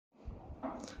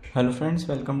Hello friends,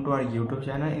 welcome to our YouTube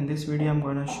channel. In this video I'm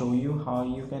going to show you how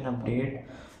you can update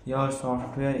your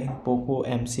software in Poco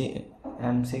M6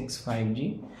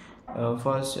 5G.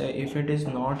 First, if it is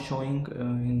not showing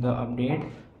in the update,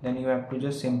 then you have to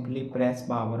just simply press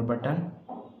power button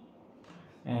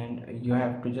and you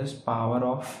have to just power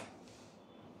off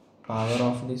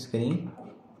the screen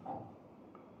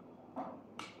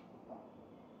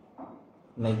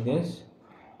like this.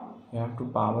 You have to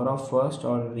power off first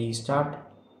or restart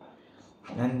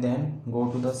and then go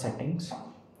to the settings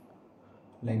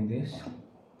like this.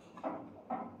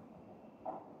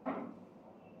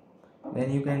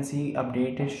 Then you can see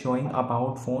update is showing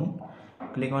about phone.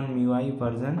 Click on MIUI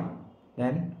version,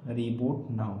 then reboot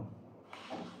now.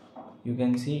 You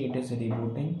can see it is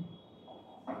rebooting.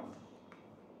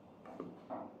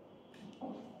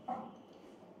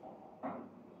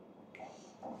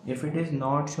 If it is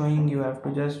not showing, you have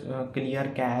to just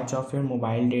clear cache of your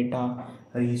mobile data,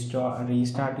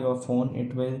 restart your phone.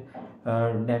 It will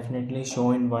definitely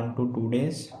show in 1 to 2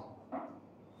 days.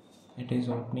 It is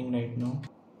opening right now.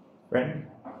 Friend,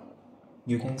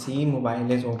 you can see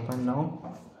mobile is open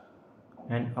now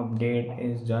and update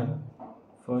is done.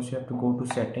 First you have to go to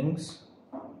settings.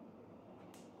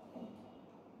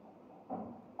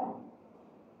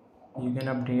 You can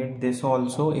update this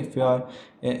also if you are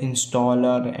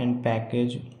installer and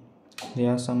package.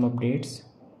 There are some updates.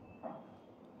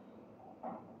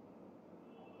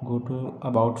 Go to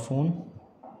about phone,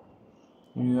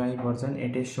 MIUI version.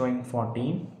 It is showing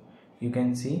 14. You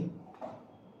can see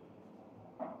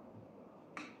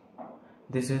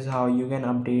this is how you can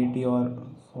update your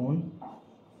phone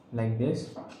like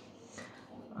this.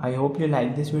 I hope you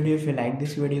like this video. If you like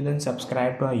this video, then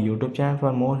subscribe to our YouTube channel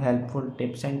for more helpful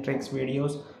tips and tricks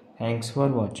videos. Thanks for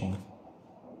watching.